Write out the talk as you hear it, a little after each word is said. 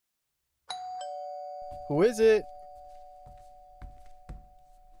Who is it?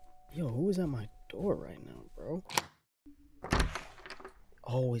 Yo, who is at my door right now, bro?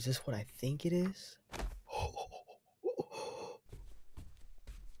 Oh, is this what I think it is?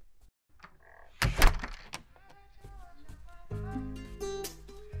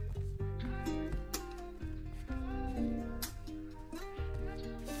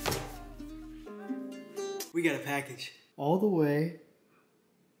 We got a package all the way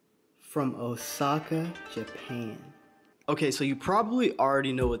from Osaka, Japan. Okay, so you probably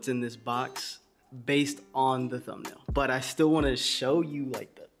already know what's in this box based on the thumbnail, but I still want to show you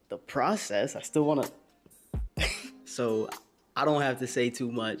like the process. I still want to, so I don't have to say too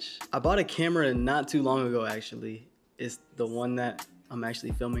much. I bought a camera not too long ago, actually. It's the one that I'm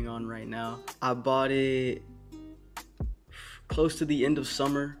actually filming on right now. I bought it close to the end of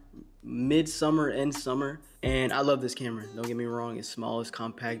summer, mid-summer, end summer, and I love this camera. Don't get me wrong, it's small, it's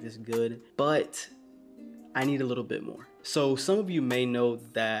compact, it's good, but I need a little bit more. So some of you may know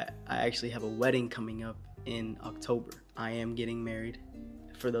that I actually have a wedding coming up in October. I am getting married,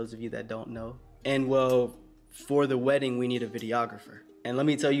 for those of you that don't know. And well, for the wedding, we need a videographer. And let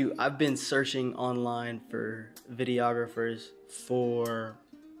me tell you, I've been searching online for videographers for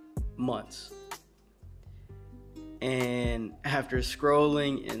months. And after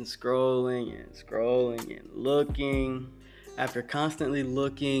scrolling and scrolling and scrolling and looking, after constantly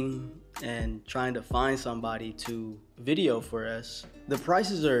looking and trying to find somebody to video for us, the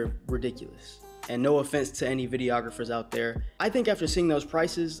prices are ridiculous. And no offense to any videographers out there, I think after seeing those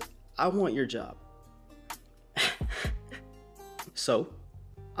prices, I want your job. So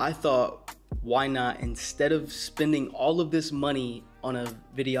I thought, why not, instead of spending all of this money on a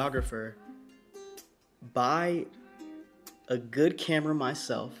videographer, buy a good camera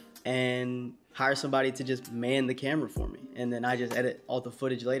myself and hire somebody to just man the camera for me. And then I just edit all the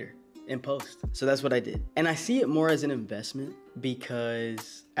footage later in post. So that's what I did. And I see it more as an investment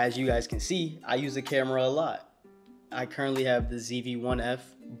because, as you guys can see, I use the camera a lot. I currently have the ZV-1F,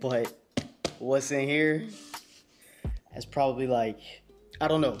 but what's in here is probably like, I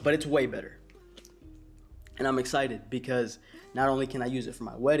don't know, but it's way better. And I'm excited because not only can I use it for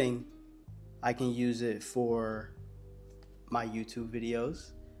my wedding, I can use it for my YouTube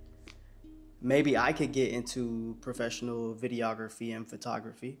videos. Maybe I could get into professional videography and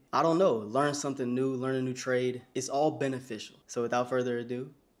photography. I don't know, learn something new, learn a new trade. It's all beneficial. So without further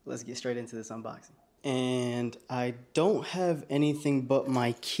ado, let's get straight into this unboxing. And I don't have anything but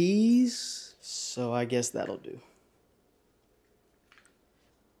my keys, so I guess that'll do.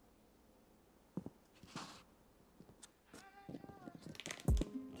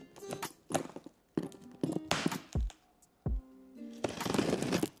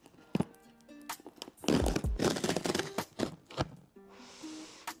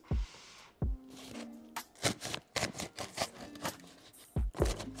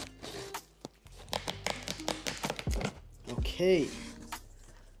 Okay.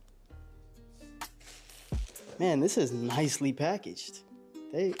 Man, this is nicely packaged.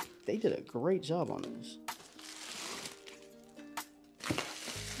 They did a great job on this.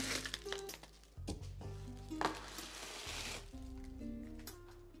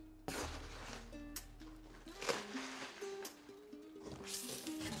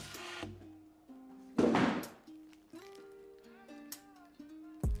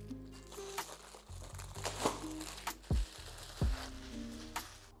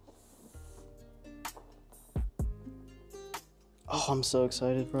 Oh, I'm so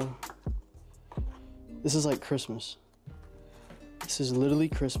excited, bro. This is like Christmas. This is literally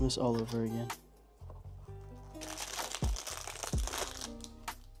Christmas all over again.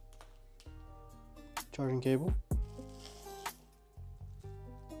 Charging cable.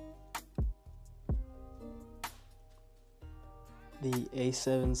 The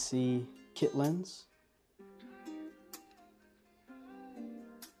A7C kit lens.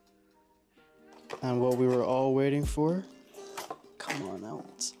 And what we were all waiting for, come on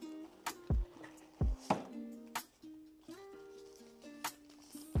out.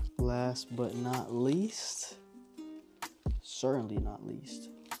 Last but not least, certainly not least,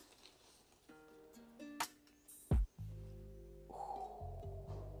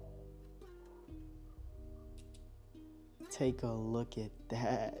 take a look at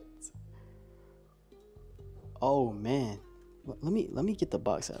that. Oh man, let me get the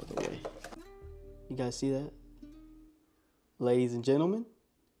box out of the way. You guys see that? Ladies and gentlemen,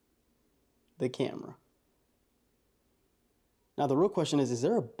 the camera. Now the real question is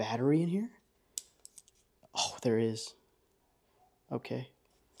there a battery in here? Oh, there is. Okay,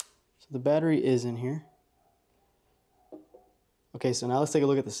 so the battery is in here. Okay, so now let's take a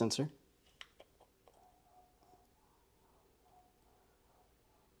look at the sensor.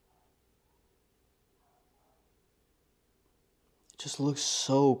 just looks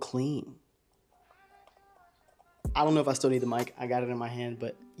so clean. I don't know if I still need the mic. I got it in my hand,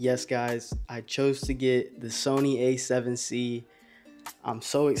 but yes, guys, I chose to get the Sony A7C. I'm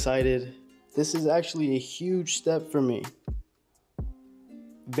so excited. This is actually a huge step for me.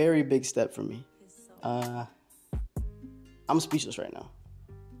 Very big step for me. I'm speechless right now.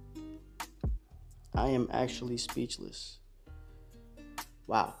 I am actually speechless.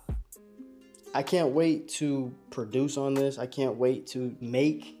 Wow. I can't wait to produce on this. I can't wait to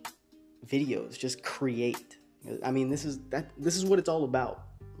make videos, just create. I mean, this is what it's all about,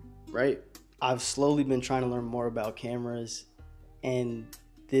 right? I've slowly been trying to learn more about cameras, and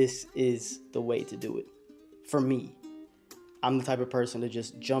this is the way to do it. For me, I'm the type of person to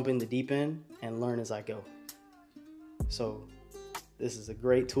just jump in the deep end and learn as I go. So this is a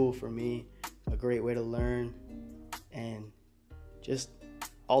great tool for me, a great way to learn, and just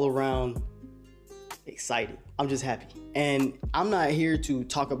all around excited. I'm just happy. And I'm not here to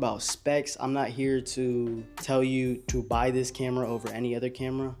talk about specs. I'm not here to tell you to buy this camera over any other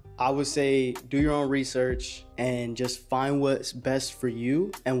camera. I would say do your own research and just find what's best for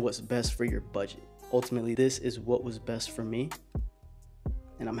you and what's best for your budget. Ultimately, this is what was best for me,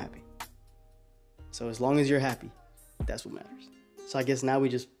 and I'm happy. So as long as you're happy, that's what matters. So I guess now we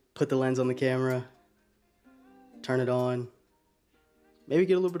just put the lens on the camera, turn it on, maybe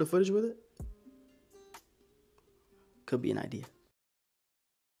get a little bit of footage with it. Could be an idea.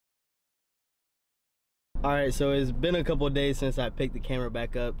 All right, so it's been a couple of days since I picked the camera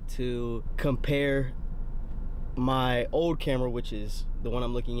back up to compare my old camera, which is the one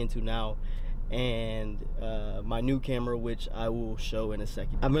I'm looking into now, and my new camera, which I will show in a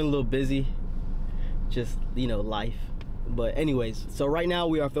second. I've been a little busy, just, you know, life. But anyways, so right now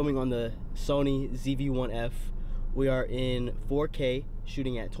we are filming on the Sony ZV-1F. We are in 4K,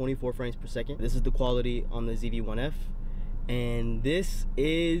 shooting at 24 frames per second. This is the quality on the ZV-1F. And this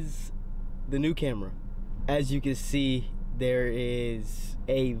is the new camera. As you can see, there is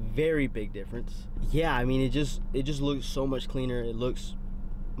a very big difference. Yeah, I mean, it just looks so much cleaner. It looks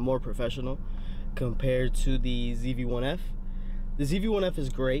more professional compared to the ZV-1F. The ZV-1F is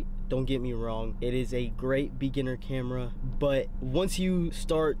great, don't get me wrong. It is a great beginner camera, but once you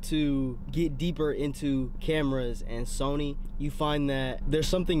start to get deeper into cameras and Sony, you find that there's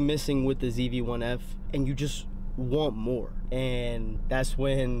something missing with the ZV-1F and you just want more. And that's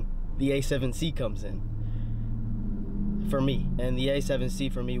when the A7C comes in for me. And the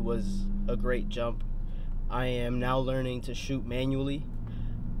A7C for me was a great jump. I am now learning to shoot manually,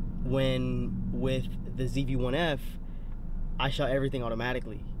 when with the ZV-1F I shot everything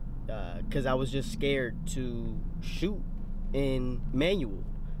automatically because I was just scared to shoot in manual.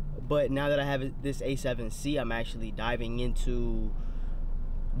 But now that I have this A7C, I'm actually diving into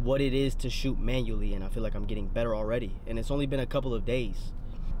what it is to shoot manually, and I feel like I'm getting better already, and it's only been a couple of days.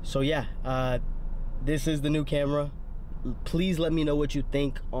 So yeah, this is the new camera. Please let me know what you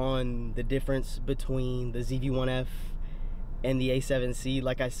think on the difference between the ZV-1F and the A7C.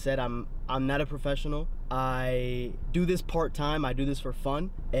 Like I said, I'm not a professional. I do this part-time. I do this for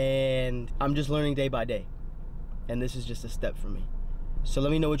fun, and I'm just learning day by day, and this is just a step for me. So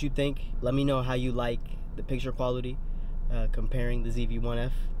let me know what you think. Let me know how you like the picture quality comparing the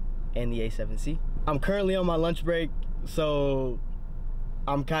ZV-1F and the A7C. I'm currently on my lunch break, so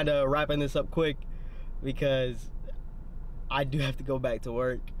I'm kind of wrapping this up quick because I do have to go back to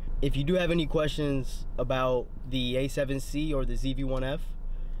work. If you do have any questions about the A7C or the ZV-1F,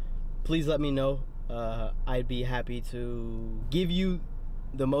 please let me know. I'd be happy to give you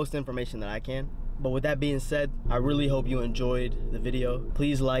the most information that I can. But with that being said, I really hope you enjoyed the video.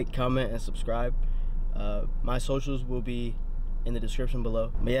 Please like, comment, and subscribe. My socials will be in the description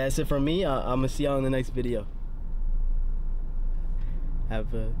below. But yeah, that's it from me. I'm gonna see y'all in the next video.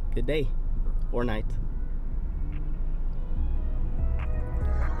 Have a good day or night.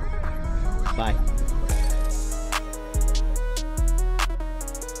 Bye.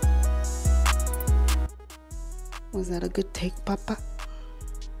 Was that a good take, Papa?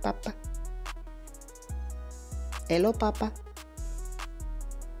 Papa? Hello, Papa.